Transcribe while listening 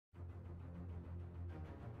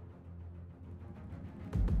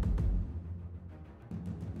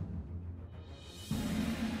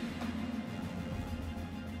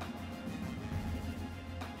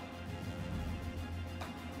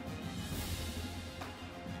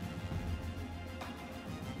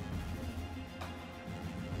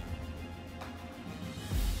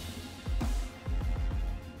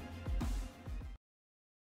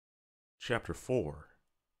Chapter 4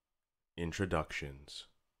 Introductions.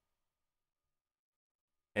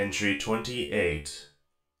 Entry 28.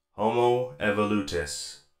 Homo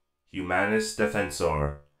evolutus, humanus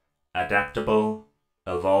defensor, adaptable,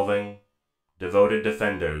 evolving, devoted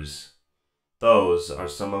defenders. Those are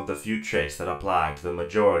some of the few traits that apply to the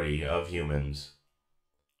majority of humans.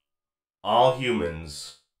 All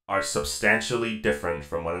humans are substantially different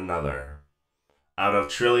from one another. Out of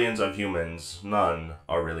trillions of humans, none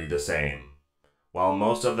are really the same. While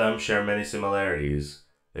most of them share many similarities,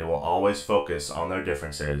 they will always focus on their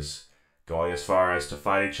differences, going as far as to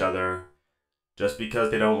fight each other just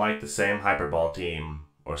because they don't like the same hyperball team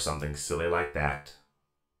or something silly like that.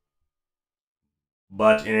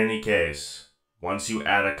 But in any case, once you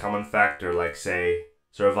add a common factor like, say,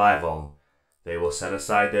 survival, they will set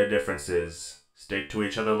aside their differences, stick to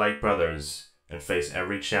each other like brothers, and face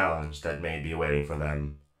every challenge that may be waiting for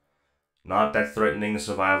them. Not that threatening the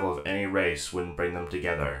survival of any race wouldn't bring them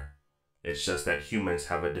together. It's just that humans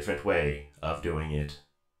have a different way of doing it.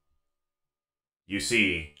 You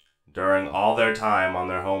see, during all their time on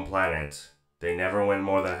their home planet, they never went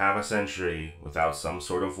more than half a century without some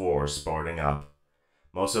sort of war sprouting up.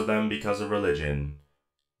 Most of them because of religion.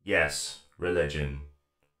 Yes, religion.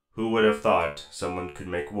 Who would have thought someone could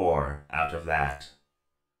make war out of that?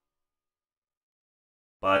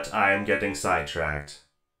 But I am getting sidetracked.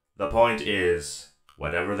 The point is,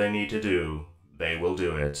 whatever they need to do, they will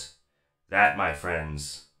do it. That, my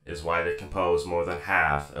friends, is why they compose more than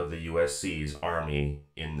half of the USC's army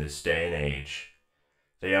in this day and age.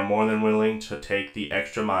 They are more than willing to take the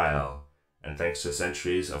extra mile, and thanks to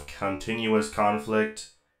centuries of continuous conflict,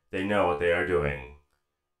 they know what they are doing.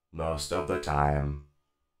 Most of the time.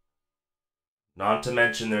 Not to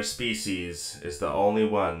mention their species is the only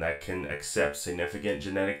one that can accept significant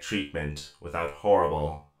genetic treatment without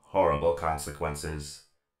horrible consequences.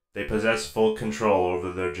 They possess full control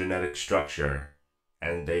over their genetic structure,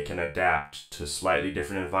 and they can adapt to slightly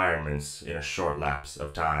different environments in a short lapse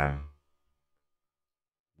of time.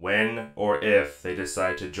 When or if they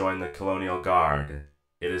decide to join the colonial guard,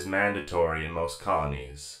 it is mandatory in most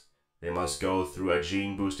colonies. They must go through a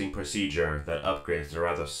gene-boosting procedure that upgrades their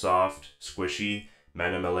rather soft, squishy,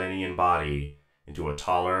 millennium body into a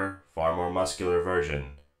taller, far more muscular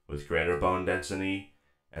version with greater bone density,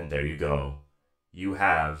 and there you go. You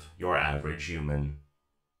have your average human.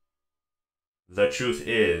 The truth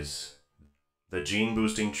is, the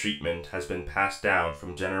gene-boosting treatment has been passed down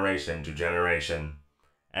from generation to generation,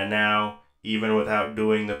 and now, even without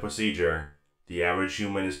doing the procedure, the average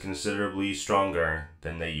human is considerably stronger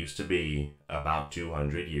than they used to be about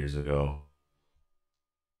 200 years ago.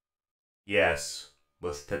 Yes,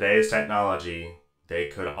 with today's technology, they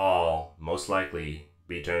could all, most likely,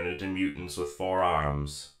 be turned into mutants with 4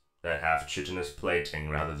 arms that have chitinous plating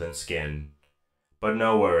rather than skin. But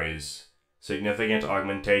no worries, significant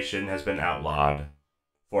augmentation has been outlawed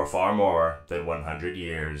for far more than 100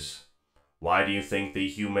 years. Why do you think the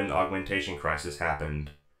human augmentation crisis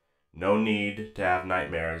happened? No need to have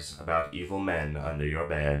nightmares about evil men under your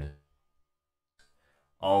bed.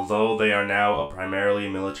 Although they are now a primarily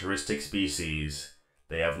militaristic species,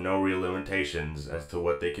 they have no real limitations as to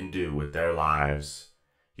what they can do with their lives.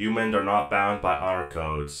 Humans are not bound by honor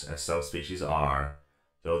codes, as some species are,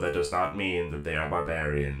 though that does not mean that they are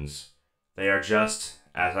barbarians. They are just,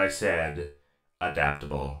 as I said,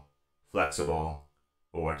 adaptable, flexible,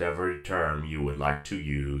 or whatever term you would like to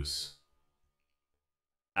use.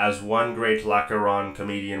 As one great Lacaron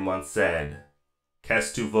comedian once said,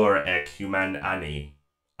 "Qu'est-ce tu veux ek human ani?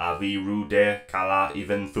 Avi rude kala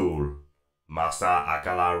iventhul, masa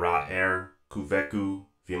akala ra kuveku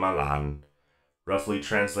vimalan." Roughly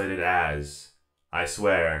translated as, I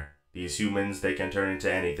swear, these humans they can turn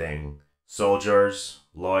into anything. Soldiers,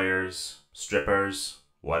 lawyers, strippers,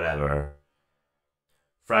 whatever.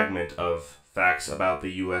 Fragment of Facts about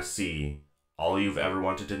the USC. All you've ever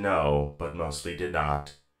wanted to know, but mostly did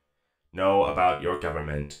not. Know about your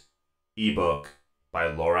government. Ebook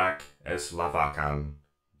by Lorak S. Lavacan.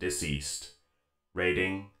 Deceased.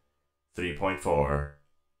 Rating 3.4.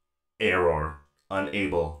 Error.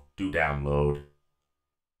 Unable to download.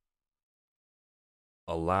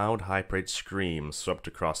 A loud, high-pitched scream swept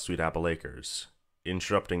across Sweet Apple Acres,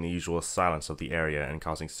 interrupting the usual silence of the area and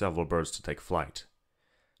causing several birds to take flight.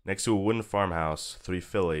 Next to a wooden farmhouse, 3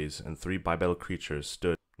 fillies and 3 bipedal creatures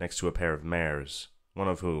stood next to a pair of mares, one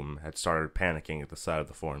of whom had started panicking at the sight of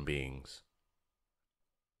the foreign beings.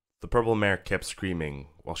 The purple mare kept screaming,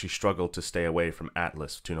 while she struggled to stay away from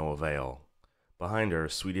Atlas to no avail. Behind her,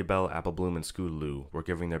 Sweetie Belle, Apple Bloom, and Scootaloo were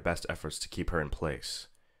giving their best efforts to keep her in place.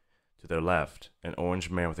 To their left, an orange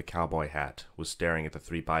mare with a cowboy hat was staring at the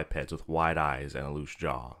three bipeds with wide eyes and a loose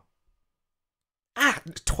jaw. Ah,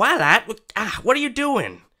 Twilight! What are you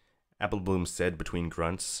doing? Applebloom said between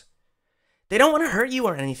grunts. They don't want to hurt you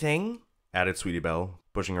or anything, added Sweetie Belle,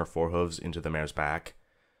 pushing her forehooves into the mare's back.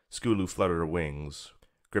 Skooloo fluttered her wings,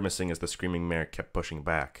 grimacing as the screaming mare kept pushing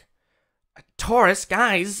back. Taurus,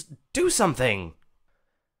 guys, do something!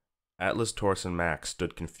 Atlas, Taurus, and Max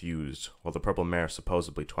stood confused, while the purple mare,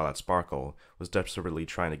 supposedly Twilight Sparkle, was desperately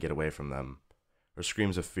trying to get away from them. Her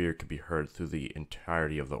screams of fear could be heard through the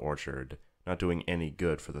entirety of the orchard, not doing any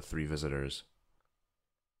good for the three visitors.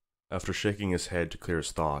 After shaking his head to clear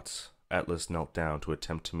his thoughts, Atlas knelt down to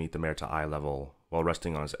attempt to meet the mare to eye level, while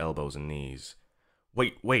resting on his elbows and knees.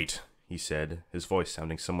 Wait, he said, his voice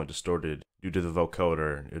sounding somewhat distorted due to the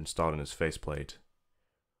vocoder installed in his faceplate.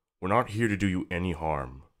 We're not here to do you any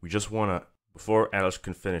harm. We just wanna... Before Atlas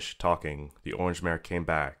could finish talking, the orange mare came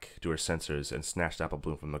back to her senses and snatched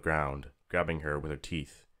Applebloom from the ground, grabbing her with her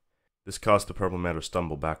teeth. This caused the purple mare to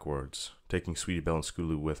stumble backwards, taking Sweetie Belle and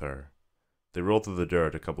Skooloo with her. They rolled through the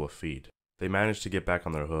dirt a couple of feet. They managed to get back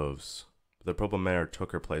on their hooves, but the purple mare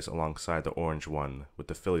took her place alongside the orange one, with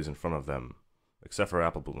the fillies in front of them, except for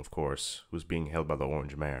Applebloom, of course, who was being held by the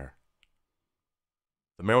orange mare.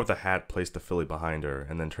 The mare with the hat placed the filly behind her,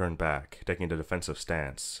 and then turned back, taking a defensive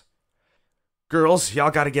stance. Girls,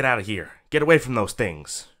 y'all gotta get out of here. Get away from those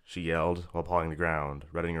things, she yelled, while pawing the ground,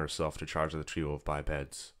 readying herself to charge the trio of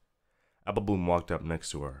bipeds. Applebloom walked up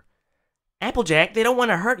next to her. Applejack, they don't want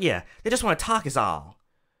to hurt you. They just want to talk is all.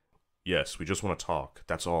 Yes, we just want to talk.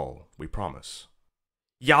 That's all. We promise.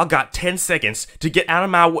 Y'all got 10 seconds to get out of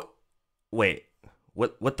my Wait,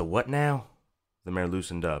 what the what now? The mare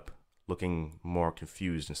loosened up, looking more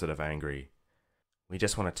confused instead of angry. We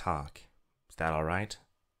just want to talk. Is that all right?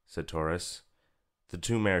 Said Taurus. The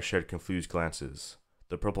two mares shared confused glances.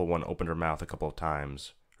 The purple one opened her mouth a couple of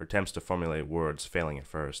times, her attempts to formulate words failing at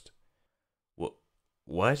first.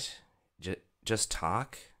 What? Just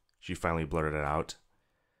talk? She finally blurted it out.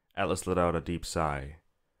 Atlas let out a deep sigh.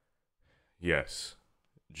 Yes,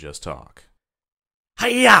 just talk.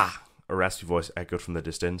 Hi-ya! A raspy voice echoed from the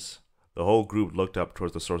distance. The whole group looked up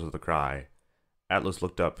towards the source of the cry. Atlas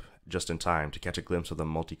looked up just in time to catch a glimpse of the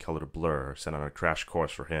multicolored blur sent on a crash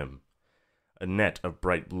course for him. A net of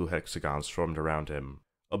bright blue hexagons formed around him,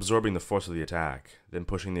 absorbing the force of the attack, then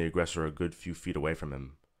pushing the aggressor a good few feet away from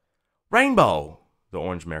him. Rainbow! The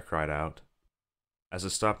orange mare cried out. As it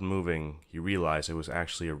stopped moving, he realized it was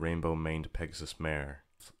actually a rainbow-maned Pegasus mare.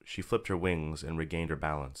 She flipped her wings and regained her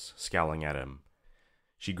balance, scowling at him.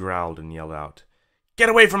 She growled and yelled out, Get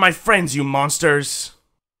away from my friends, you monsters!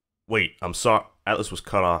 Wait, I'm sorry. Atlas was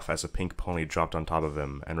cut off as a pink pony dropped on top of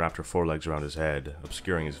him and wrapped her forelegs around his head,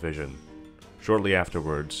 obscuring his vision. Shortly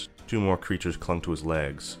afterwards, two more creatures clung to his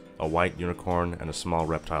legs, a white unicorn and a small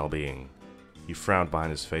reptile being. He frowned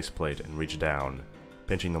behind his faceplate and reached down,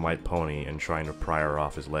 pinching the white pony and trying to pry her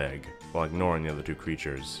off his leg, while ignoring the other two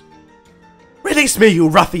creatures. Release me, you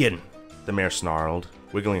ruffian! The mare snarled,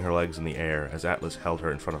 wiggling her legs in the air as Atlas held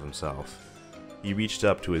her in front of himself. He reached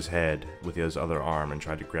up to his head with his other arm and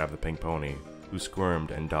tried to grab the pink pony, who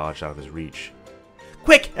squirmed and dodged out of his reach.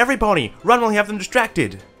 Quick, every pony! Run while you have them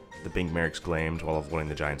distracted! The pink mare exclaimed while avoiding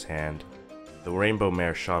the giant's hand. The rainbow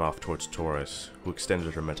mare shot off towards Taurus, who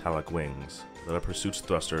extended her metallic wings, lit up her suit's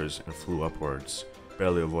thrusters, and flew upwards,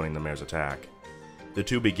 barely avoiding the mare's attack. The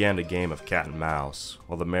two began a game of cat and mouse,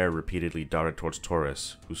 while the mare repeatedly darted towards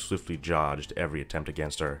Taurus, who swiftly dodged every attempt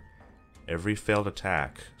against her. Every failed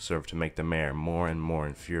attack served to make the mare more and more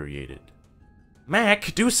infuriated.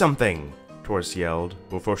 Mac, do something! Taurus yelled,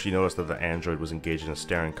 before she noticed that the android was engaged in a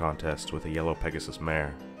staring contest with a yellow Pegasus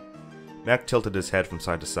mare. Mac tilted his head from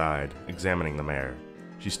side to side, examining the mare.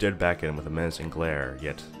 She stared back at him with a menacing glare,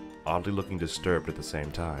 yet oddly looking disturbed at the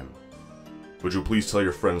same time. Would you please tell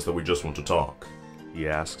your friends that we just want to talk? He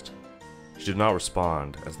asked. She did not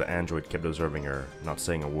respond, as the android kept observing her, not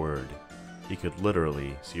saying a word. He could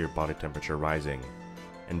literally see her body temperature rising,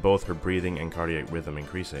 and both her breathing and cardiac rhythm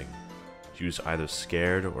increasing. She was either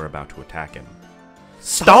scared or about to attack him.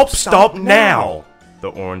 Stop now! The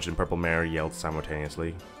orange and purple mare yelled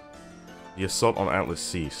simultaneously. The assault on Atlas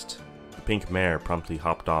ceased. The pink mare promptly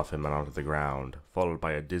hopped off him and onto the ground, followed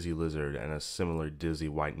by a dizzy lizard and a similar dizzy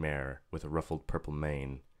white mare with a ruffled purple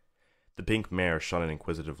mane. The pink mare shot an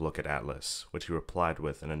inquisitive look at Atlas, which he replied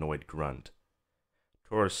with an annoyed grunt.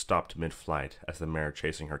 Taurus stopped mid-flight as the mare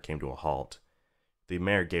chasing her came to a halt. The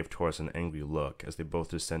mare gave Taurus an angry look as they both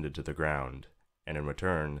descended to the ground, and in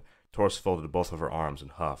return, Taurus folded both of her arms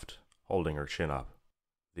and huffed, holding her chin up.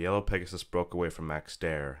 The yellow Pegasus broke away from Mac's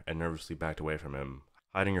stare and nervously backed away from him,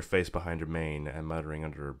 hiding her face behind her mane and muttering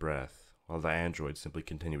under her breath, while the android simply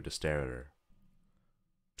continued to stare at her.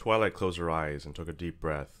 Twilight closed her eyes and took a deep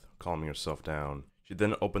breath, calming herself down. She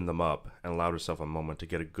then opened them up and allowed herself a moment to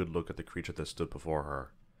get a good look at the creature that stood before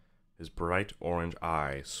her. His bright orange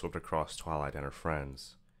eye swept across Twilight and her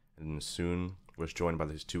friends, and soon was joined by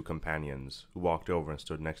his two companions, who walked over and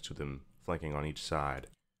stood next to them, flanking on each side.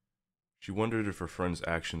 She wondered if her friends'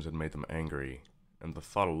 actions had made them angry, and the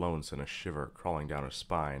thought alone sent a shiver crawling down her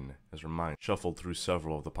spine as her mind shuffled through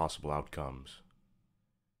several of the possible outcomes.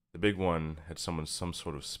 The big one had summoned some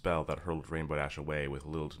sort of spell that hurled Rainbow Dash away with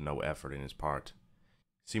little to no effort in his part,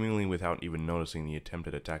 seemingly without even noticing the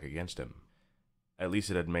attempted attack against him. At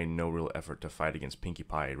least it had made no real effort to fight against Pinkie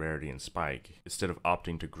Pie, Rarity, and Spike, instead of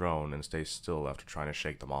opting to groan and stay still after trying to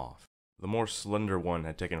shake them off. The more slender one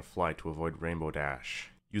had taken flight to avoid Rainbow Dash,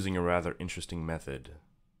 using a rather interesting method.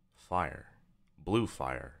 Fire. Blue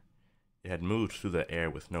fire. It had moved through the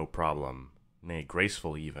air with no problem, nay,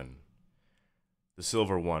 graceful even. The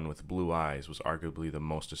silver one with blue eyes was arguably the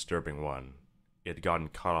most disturbing one. It had gotten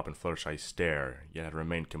caught up in Fluttershy's stare, yet had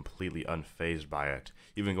remained completely unfazed by it,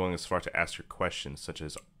 even going as far to ask her questions such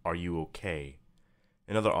as, "Are you okay?"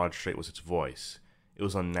 Another odd trait was its voice. It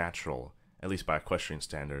was unnatural, at least by equestrian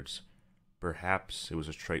standards. Perhaps it was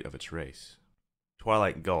a trait of its race.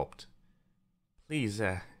 Twilight gulped. "Please,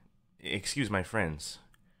 excuse my friends."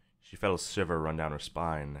 She felt a shiver run down her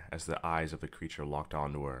spine as the eyes of the creature locked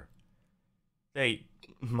onto her. "They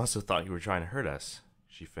must have thought you were trying to hurt us,"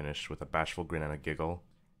 she finished with a bashful grin and a giggle,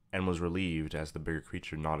 and was relieved as the bigger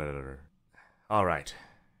creature nodded at her. "All right."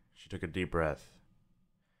 She took a deep breath.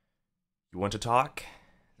 "You want to talk?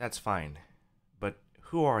 That's fine. But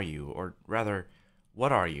who are you? Or rather,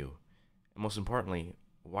 what are you? And most importantly,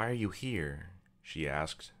 why are you here?" she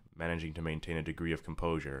asked, managing to maintain a degree of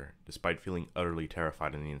composure, despite feeling utterly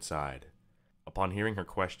terrified on the inside. Upon hearing her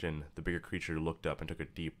question, the bigger creature looked up and took a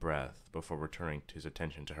deep breath before returning his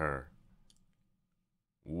attention to her.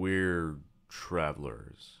 "We're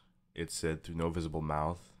travelers," it said through no visible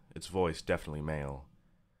mouth, its voice definitely male.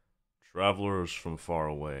 "Travelers from far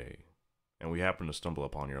away, and we happen to stumble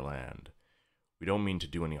upon your land. We don't mean to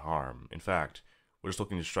do any harm. In fact, we're just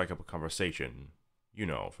looking to strike up a conversation, you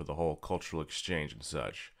know, for the whole cultural exchange and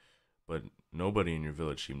such. But nobody in your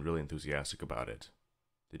village seemed really enthusiastic about it.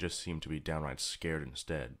 They just seemed to be downright scared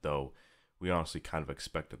instead, though we honestly kind of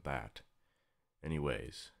expected that.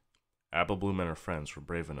 Anyways, Applebloom and her friends were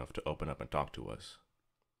brave enough to open up and talk to us."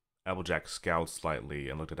 Applejack scowled slightly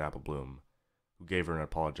and looked at Applebloom, who gave her an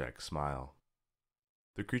apologetic smile.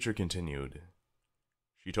 The creature continued.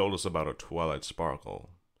 "She told us about a Twilight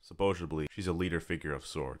Sparkle. Supposedly, she's a leader figure of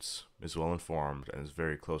sorts, is well informed, and is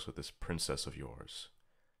very close with this princess of yours."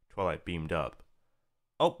 Twilight beamed up.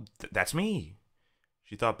 "Oh, that's me!"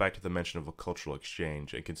 She thought back to the mention of a cultural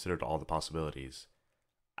exchange and considered all the possibilities.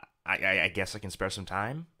 I guess I can spare some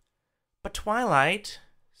time?" "But Twilight,"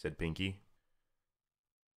 said Pinkie.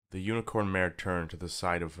 The unicorn mare turned to the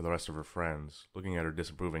side of the rest of her friends, looking at her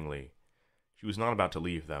disapprovingly. She was not about to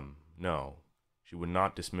leave them, no. She would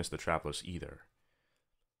not dismiss the travelers either.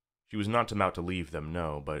 She was not about to leave them,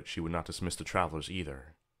 no, but she would not dismiss the travelers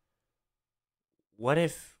either. "What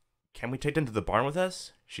if... Can we take them to the barn with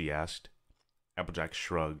us?" she asked. Applejack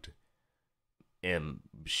shrugged.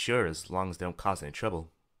 Sure, as long as they don't cause any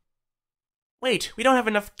trouble." "Wait, we don't have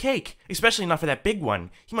enough cake, especially not for that big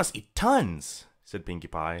one. He must eat tons," said Pinkie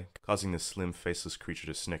Pie, causing the slim, faceless creature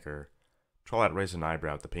to snicker. Twilight raised an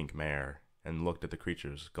eyebrow at the pink mare, and looked at the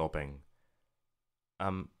creatures, gulping.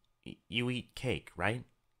 You eat cake, right?"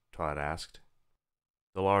 Twilight asked.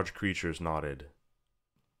 The large creatures nodded.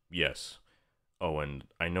 "Yes. Oh, and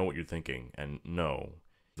I know what you're thinking, and no.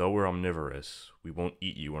 Though we're omnivorous, we won't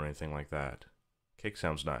eat you or anything like that. Cake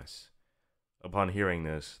sounds nice." Upon hearing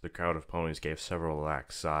this, the crowd of ponies gave several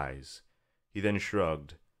lax sighs. He then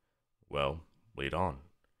shrugged. "Well, lead on."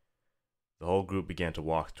 The whole group began to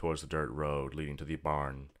walk towards the dirt road leading to the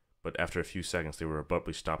barn, but after a few seconds they were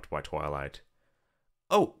abruptly stopped by Twilight.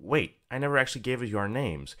 "Oh, wait, I never actually gave you our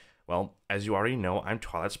names. Well, as you already know, I'm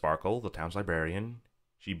Twilight Sparkle, the town's librarian."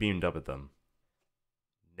 She beamed up at them.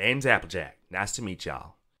 "Name's Applejack. Nice to meet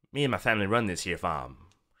y'all. Me and my family run this here farm,"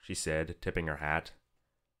 she said, tipping her hat.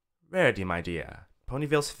 "Rarity, my dear,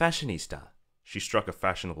 Ponyville's fashionista." She struck a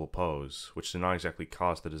fashionable pose, which did not exactly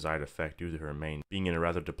cause the desired effect due to her mane being in a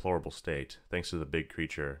rather deplorable state, thanks to the big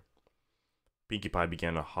creature. Pinkie Pie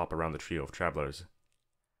began to hop around the trio of travelers.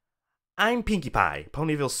 "I'm Pinkie Pie,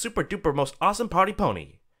 Ponyville's super-duper most awesome party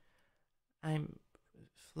pony." "I'm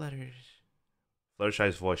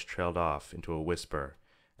Fluttershy's voice trailed off into a whisper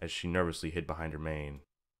as she nervously hid behind her mane.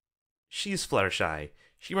 She's Fluttershy.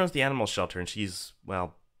 She runs the animal shelter and she's,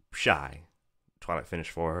 well, shy. Twilight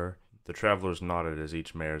finished for her. The travelers nodded as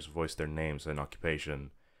each mares voiced their names and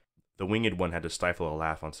occupation. The winged one had to stifle a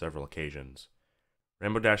laugh on several occasions.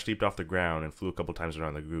 Rainbow Dash leaped off the ground and flew a couple times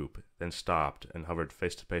around the group, then stopped and hovered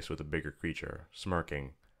face to face with a bigger creature,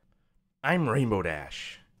 smirking. I'm Rainbow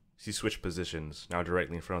Dash. She switched positions, now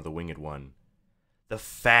directly in front of the winged one. The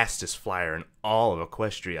fastest flyer in all of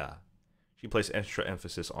Equestria. She placed extra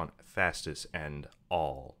emphasis on fastest and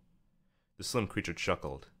all. The slim creature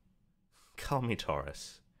chuckled. Call me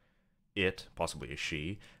Taurus. It, possibly a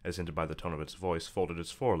she, as hinted by the tone of its voice, folded its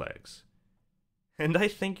forelegs. And I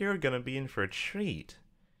think you're gonna be in for a treat,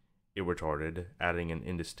 it retorted, adding an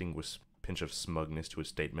indistinguished pinch of smugness to its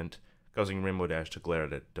statement, causing Rainbow Dash to glare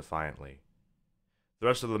at it defiantly. The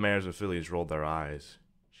rest of the mares and fillies rolled their eyes.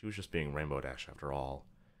 She was just being Rainbow Dash after all.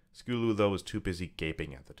 Skulu, though, was too busy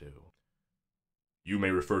gaping at the two. You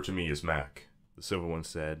may refer to me as Mac, the silver one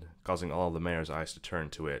said, causing all of the mares' eyes to turn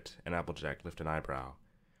to it, and Applejack lifted an eyebrow.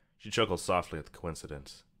 She chuckled softly at the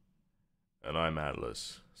coincidence. And I'm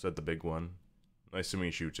Atlas, said the big one. Nice to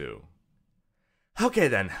meet you, too. Okay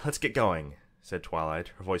then, let's get going, said Twilight,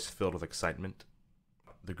 her voice filled with excitement.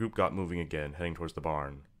 The group got moving again, heading towards the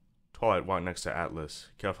barn. Twilight walked next to Atlas,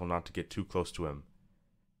 careful not to get too close to him.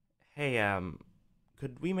 Hey,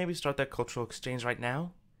 could we maybe start that cultural exchange right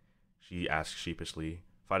now? She asked sheepishly,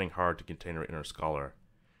 fighting hard to contain her inner scholar.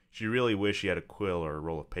 She really wished she had a quill or a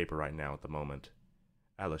roll of paper right now at the moment.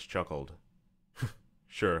 Atlas chuckled.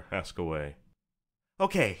 Sure, ask away.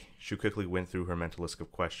 Okay, she quickly went through her mental list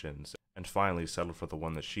of questions, and finally settled for the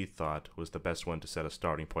one that she thought was the best one to set a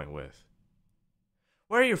starting point with.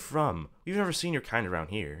 Where are you from? We've never seen your kind around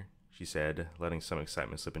here, she said, letting some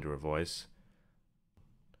excitement slip into her voice.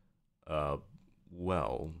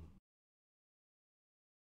 Well...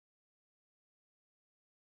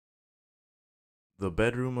 The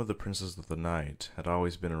bedroom of the Princess of the Night had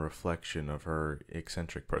always been a reflection of her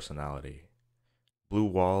eccentric personality. Blue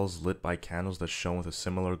walls lit by candles that shone with a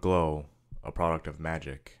similar glow, a product of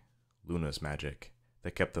magic, Luna's magic,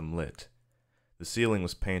 that kept them lit. The ceiling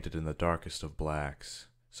was painted in the darkest of blacks,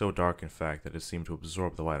 so dark in fact that it seemed to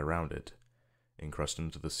absorb the light around it. Encrusted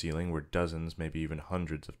into the ceiling were dozens, maybe even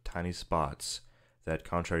hundreds of tiny spots that,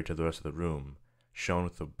 contrary to the rest of the room, shone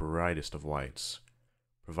with the brightest of whites,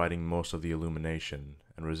 providing most of the illumination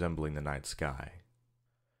and resembling the night sky.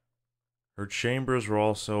 Her chambers were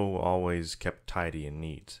also always kept tidy and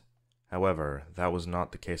neat. However, that was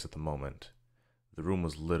not the case at the moment. The room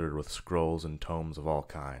was littered with scrolls and tomes of all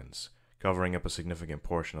kinds, covering up a significant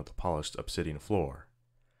portion of the polished obsidian floor.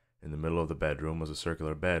 In the middle of the bedroom was a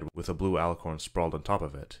circular bed with a blue alicorn sprawled on top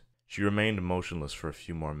of it. She remained motionless for a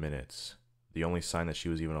few more minutes. The only sign that she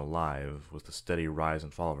was even alive was the steady rise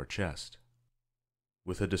and fall of her chest.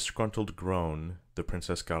 With a disgruntled groan, the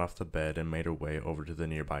princess got off the bed and made her way over to the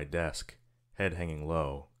nearby desk, head hanging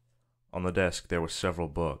low. On the desk there were several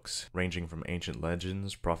books, ranging from ancient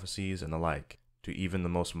legends, prophecies, and the like, to even the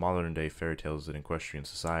most modern-day fairy tales in equestrian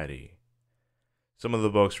society. Some of the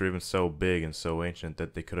books were even so big and so ancient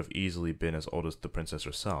that they could have easily been as old as the princess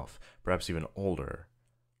herself, perhaps even older.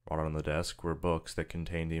 Right on the desk were books that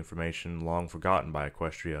contained the information long forgotten by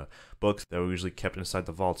Equestria, books that were usually kept inside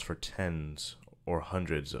the vaults for tens or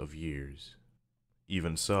hundreds of years.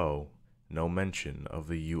 Even so, no mention of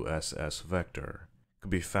the USS Vector could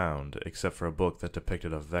be found except for a book that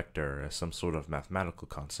depicted a vector as some sort of mathematical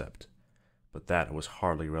concept, but that was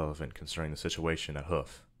hardly relevant concerning the situation at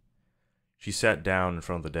Hoof. She sat down in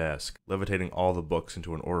front of the desk, levitating all the books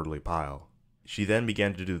into an orderly pile. She then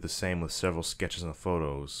began to do the same with several sketches and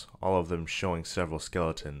photos, all of them showing several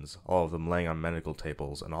skeletons, all of them laying on medical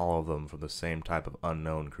tables, and all of them from the same type of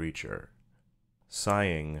unknown creature.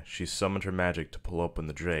 Sighing, she summoned her magic to pull open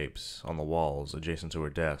the drapes on the walls adjacent to her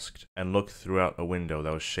desk, and looked throughout a window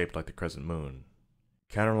that was shaped like the crescent moon.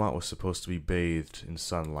 Canterlot was supposed to be bathed in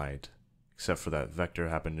sunlight, except for that Vector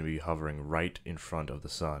happened to be hovering right in front of the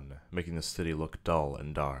sun, making the city look dull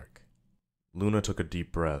and dark. Luna took a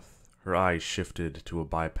deep breath. Her eyes shifted to a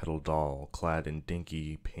bipedal doll clad in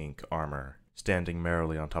dinky pink armor, standing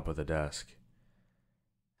merrily on top of the desk.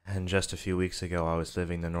 And just a few weeks ago I was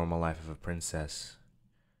living the normal life of a princess.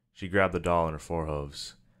 She grabbed the doll in her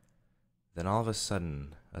forehooves. Then all of a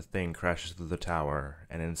sudden, a thing crashes through the tower,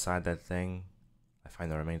 and inside that thing, I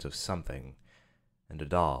find the remains of something, and a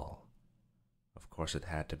doll. Of course it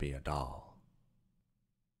had to be a doll.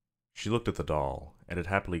 She looked at the doll, and it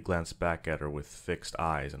happily glanced back at her with fixed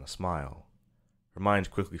eyes and a smile. Her mind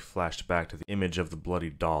quickly flashed back to the image of the bloody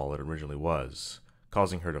doll it originally was,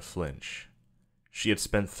 causing her to flinch. She had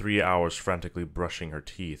spent 3 hours frantically brushing her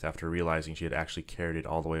teeth after realizing she had actually carried it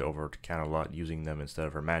all the way over to Camelot using them instead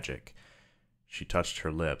of her magic. She touched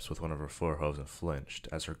her lips with one of her forehoofs and flinched,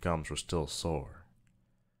 as her gums were still sore.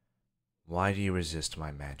 "Why do you resist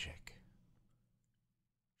my magic?"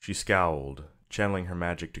 She scowled, channeling her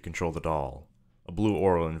magic to control the doll. A blue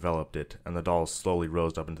aura enveloped it, and the doll slowly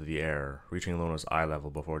rose up into the air, reaching Luna's eye level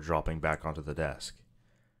before dropping back onto the desk.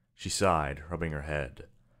 She sighed, rubbing her head.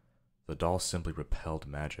 The doll simply repelled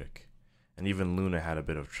magic, and even Luna had a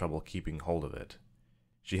bit of trouble keeping hold of it.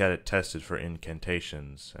 She had it tested for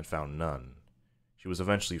incantations, and found none. She was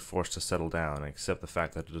eventually forced to settle down and accept the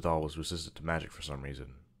fact that the doll was resistant to magic for some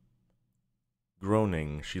reason.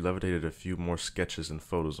 Groaning, she levitated a few more sketches and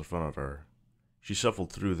photos in front of her. She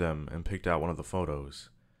shuffled through them and picked out one of the photos.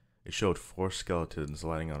 It showed 4 skeletons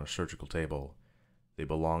lying on a surgical table. They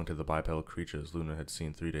belonged to the bipedal creatures Luna had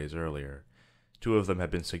seen 3 days earlier. 2 of them had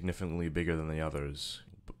been significantly bigger than the others.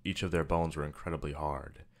 Each of their bones were incredibly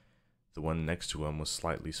hard. The one next to him was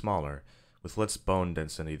slightly smaller, with less bone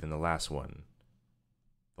density than the last one.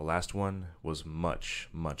 The last one was much,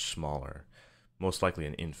 much smaller, most likely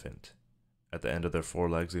an infant. At the end of their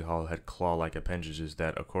forelegs, they all had claw-like appendages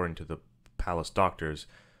that, according to the palace doctors,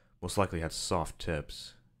 most likely had soft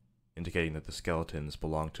tips, indicating that the skeletons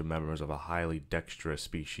belonged to members of a highly dexterous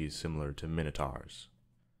species similar to minotaurs.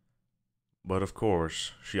 But of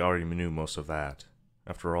course, she already knew most of that.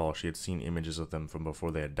 After all, she had seen images of them from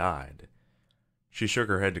before they had died. She shook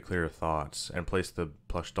her head to clear her thoughts, and placed the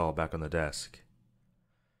plush doll back on the desk.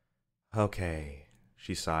 "Okay,"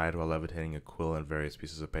 she sighed while levitating a quill and various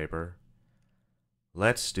pieces of paper.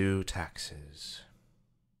 "Let's do taxes."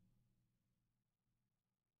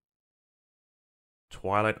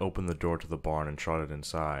 Twilight opened the door to the barn and trotted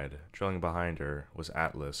inside. Trailing behind her was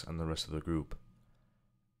Atlas and the rest of the group.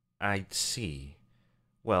 "I see.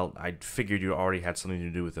 Well, I figured you already had something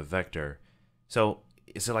to do with the vector. So,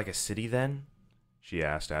 is it like a city then?" she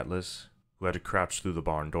asked Atlas, who had to crouch through the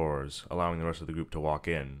barn doors, allowing the rest of the group to walk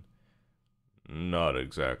in. "Not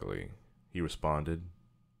exactly," he responded.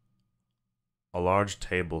 A large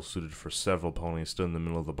table suited for several ponies stood in the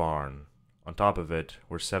middle of the barn. On top of it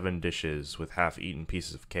were 7 dishes with half-eaten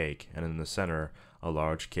pieces of cake, and in the center, a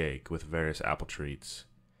large cake with various apple treats.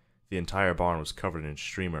 The entire barn was covered in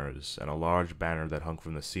streamers, and a large banner that hung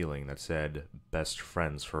from the ceiling that said, "Best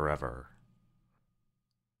Friends Forever."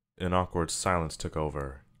 An awkward silence took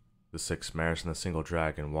over. The 6 mares and the single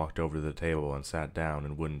dragon walked over to the table and sat down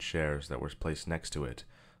in wooden chairs that were placed next to it,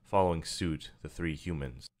 following suit the 3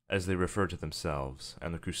 humans, as they referred to themselves,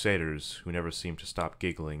 and the crusaders, who never seemed to stop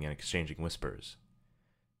giggling and exchanging whispers.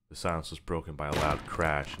 The silence was broken by a loud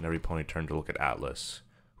crash, and every pony turned to look at Atlas,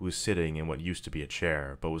 who was sitting in what used to be a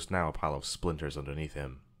chair, but was now a pile of splinters underneath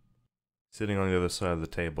him. Sitting on the other side of the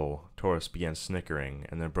table, Taurus began snickering,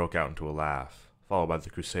 and then broke out into a laugh, followed by the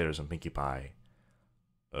crusaders and Pinkie Pie.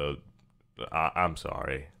 I'm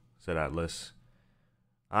sorry," said Atlas.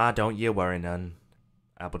 Don't you worry none."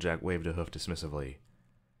 Applejack waved a hoof dismissively.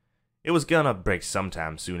 "It was gonna break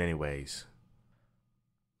sometime soon anyways."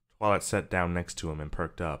 Twilight sat down next to him and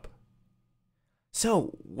perked up.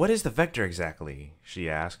 "So, what is the vector exactly?" she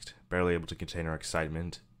asked, barely able to contain her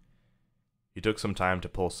excitement. He took some time to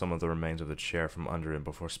pull some of the remains of the chair from under him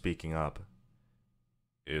before speaking up.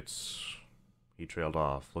 "It's..." He trailed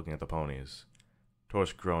off, looking at the ponies.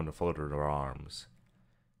 Taurus groaned and folded her arms.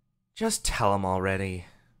 "Just tell him already."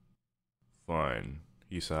 "Fine,"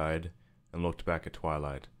 he sighed, and looked back at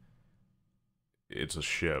Twilight. "It's a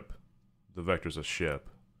ship. The vector's a ship,"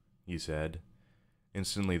 he said.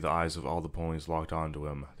 Instantly, the eyes of all the ponies locked onto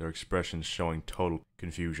him, their expressions showing total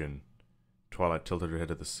confusion. Twilight tilted her head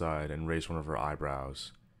to the side and raised one of her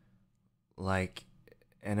eyebrows. "Like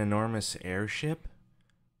an enormous airship?"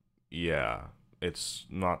 "Yeah. It's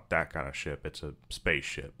not that kind of ship, it's a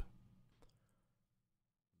spaceship."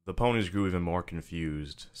 The ponies grew even more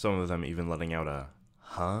confused, some of them even letting out a,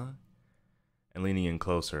 "Huh?" and leaning in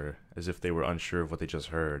closer, as if they were unsure of what they just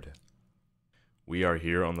heard. "We are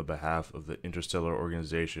here on the behalf of the interstellar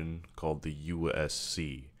organization called the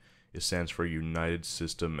USC. It stands for United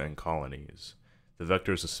System and Colonies. The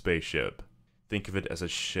Vector is a spaceship. Think of it as a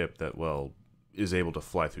ship that, well, is able to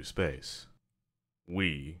fly through space.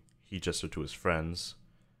 We," he gestured to his friends,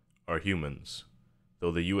 "are humans.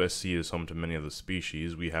 Though the USC is home to many other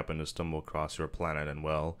species, we happened to stumble across your planet and,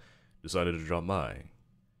 well, decided to drop by."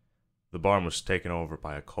 The barn was taken over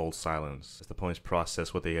by a cold silence as the ponies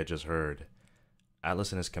processed what they had just heard.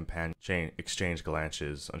 Atlas and his companion exchanged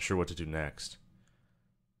glances, unsure what to do next.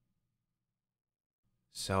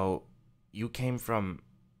 "So, you came from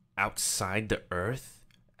outside the Earth?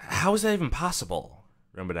 How is that even possible?"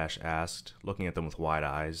 Rumberdash asked, looking at them with wide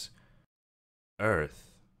eyes.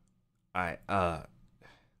 Earth.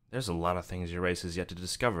 There's a lot of things your race has yet to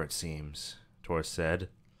discover, it seems, Taurus said.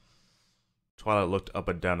 Twilight looked up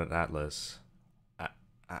and down at Atlas.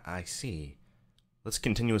 I see. Let's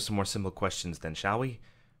continue with some more simple questions then, shall we?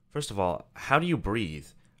 First of all, how do you breathe?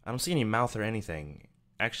 I don't see any mouth or anything.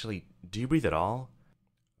 Actually, do you breathe at all?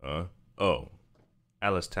 Oh.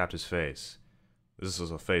 Atlas tapped his face. This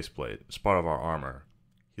is a faceplate. It's part of our armor.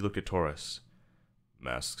 He looked at Taurus.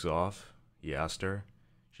 Masks off? He asked her.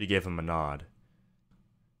 She gave him a nod.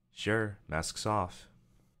 Sure, masks off.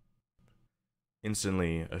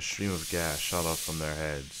 Instantly, a stream of gas shot up from their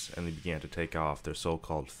heads, and they began to take off their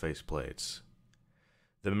so-called faceplates.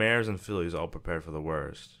 The mares and fillies all prepared for the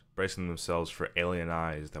worst, bracing themselves for alien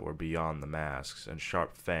eyes that were beyond the masks, and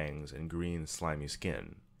sharp fangs and green, slimy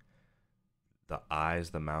skin. The eyes,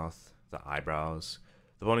 the mouth, the eyebrows.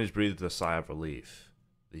 The ponies breathed a sigh of relief.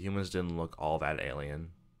 The humans didn't look all that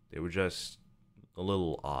alien. They were just a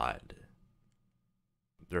little odd.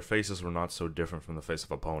 Their faces were not so different from the face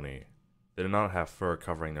of a pony. They did not have fur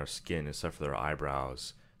covering their skin except for their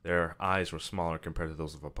eyebrows. Their eyes were smaller compared to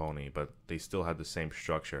those of a pony, but they still had the same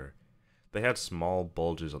structure. They had small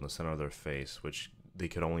bulges on the center of their face, which they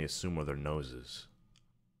could only assume were their noses.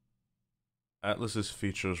 Atlas's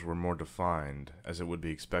features were more defined, as it would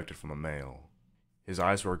be expected from a male. His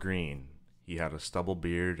eyes were green. He had a stubble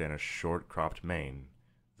beard and a short, cropped mane,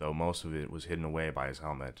 though most of it was hidden away by his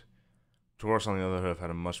helmet. Taurus, on the other hand, had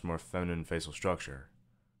a much more feminine facial structure.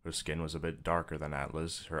 Her skin was a bit darker than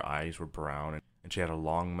Atlas, her eyes were brown, and she had a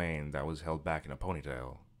long mane that was held back in a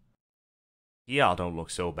ponytail. "Y'all don't look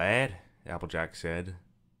so bad," Applejack said.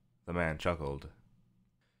 The man chuckled.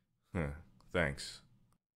 Thanks."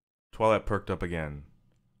 Twilight perked up again.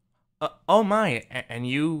 Oh my, and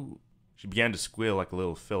you... She began to squeal like a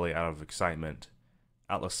little filly out of excitement.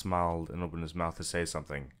 Atlas smiled and opened his mouth to say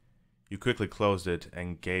something. He quickly closed it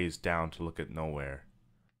and gazed down to look at nowhere.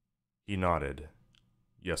 He nodded.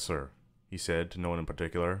 "Yes, sir," he said to no one in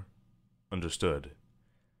particular. "Understood."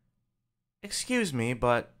 "Excuse me,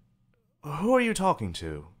 but who are you talking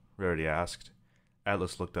to?" Rarity asked.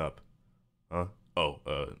 Atlas looked up. Huh?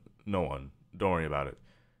 Oh, no one. Don't worry about it.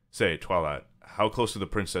 Say, Twilight, how close to the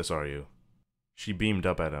princess are you?" She beamed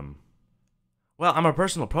up at him. "Well, I'm her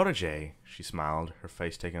personal protege," she smiled, her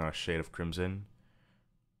face taking on a shade of crimson.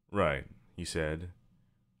 "Right," he said.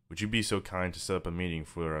 "Would you be so kind to set up a meeting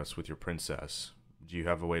for us with your princess? Do you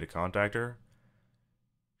have a way to contact her?"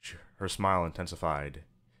 Her smile intensified.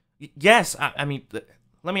 "Yes, I mean,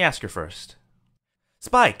 let me ask her first."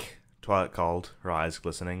 "Spike!" Twilight called, her eyes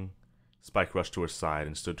glistening. Spike rushed to her side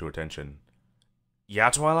and stood to attention. "Yeah,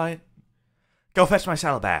 Twilight?" "Go fetch my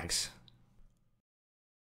saddlebags."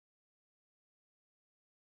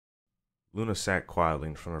 Luna sat quietly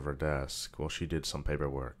in front of her desk while she did some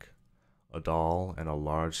paperwork. A doll and a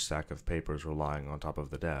large stack of papers were lying on top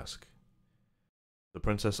of the desk. The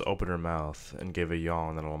princess opened her mouth and gave a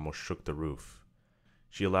yawn that almost shook the roof.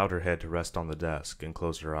 She allowed her head to rest on the desk and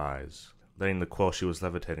closed her eyes, letting the quill she was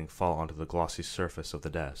levitating fall onto the glossy surface of the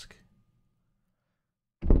desk.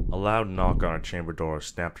 A loud knock on her chamber door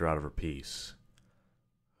snapped her out of her peace.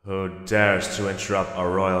 "Who dares to interrupt a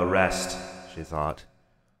royal rest?" she thought.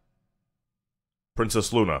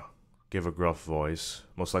 "Princess Luna," gave a gruff voice,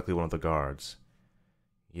 most likely one of the guards.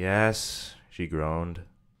 "Yes," she groaned.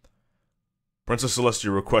 "Princess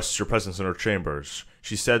Celestia requests your presence in her chambers.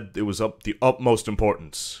 She said it was of the utmost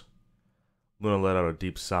importance." Luna let out a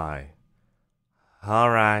deep sigh.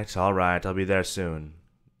 All right, I'll be there soon."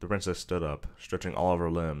 The princess stood up, stretching all of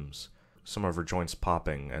her limbs, some of her joints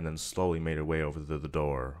popping, and then slowly made her way over to the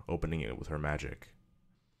door, opening it with her magic.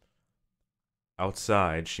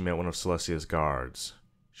 Outside, she met one of Celestia's guards.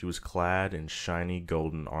 She was clad in shiny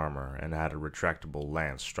golden armor and had a retractable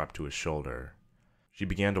lance strapped to his shoulder. She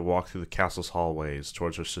began to walk through the castle's hallways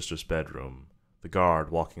towards her sister's bedroom, the guard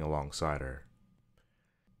walking alongside her.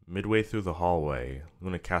 Midway through the hallway,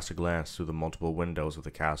 Luna cast a glance through the multiple windows of the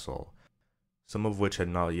castle, some of which had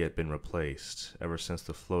not yet been replaced ever since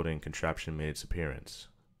the floating contraption made its appearance.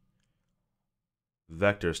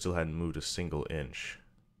 Vector still hadn't moved a single inch.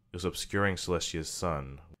 It was obscuring Celestia's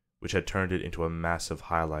sun, which had turned it into a massive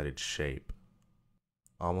highlighted shape.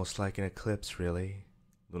 Almost like an eclipse, really,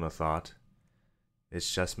 Luna thought.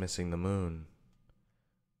 It's just missing the moon.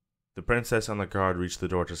 The princess and the guard reached the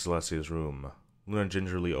door to Celestia's room. Luna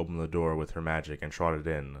gingerly opened the door with her magic and trotted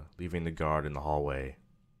in, leaving the guard in the hallway.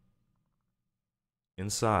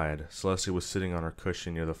 Inside, Celestia was sitting on her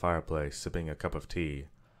cushion near the fireplace, sipping a cup of tea.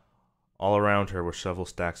 All around her were several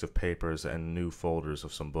stacks of papers and new folders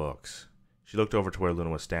of some books. She looked over to where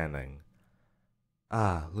Luna was standing.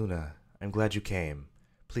 Ah, Luna, I'm glad you came.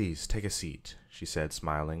 Please, take a seat, she said,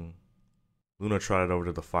 smiling. Luna trotted over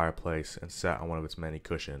to the fireplace and sat on one of its many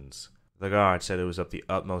cushions. The guard said it was of the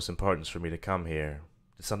utmost importance for me to come here.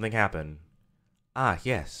 Did something happen? Ah,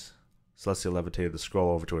 yes. Celestia levitated the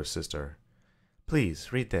scroll over to her sister.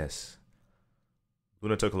 Please, read this.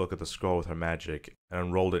 Luna took a look at the scroll with her magic and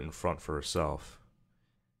unrolled it in front for herself.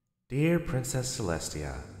 Dear Princess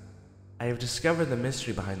Celestia, I have discovered the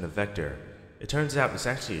mystery behind the vector. It turns out it's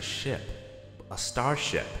actually a ship, a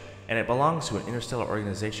starship, and it belongs to an interstellar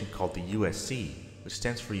organization called the USC, which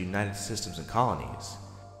stands for United Systems and Colonies.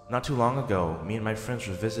 Not too long ago, me and my friends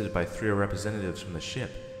were visited by 3 representatives from the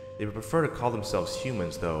ship. They would prefer to call themselves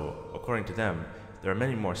humans, though, according to them, there are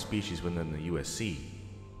many more species within the USC.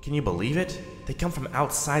 Can you believe it? They come from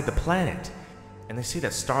outside the planet, and they say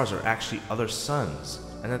that stars are actually other suns,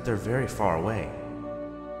 and that they're very far away.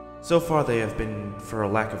 So far they have been, for a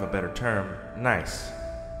lack of a better term, nice,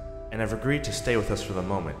 and have agreed to stay with us for the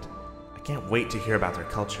moment. I can't wait to hear about their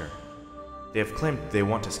culture. They have claimed they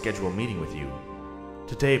want to schedule a meeting with you.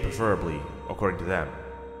 Today, preferably, according to them.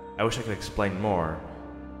 I wish I could explain more,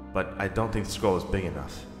 but I don't think the scroll is big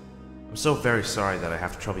enough. I'm so very sorry that I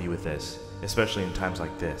have to trouble you with this, especially in times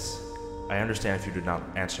like this. I understand if you do not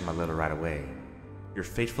answer my letter right away. Your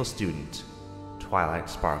faithful student,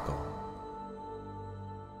 Twilight Sparkle.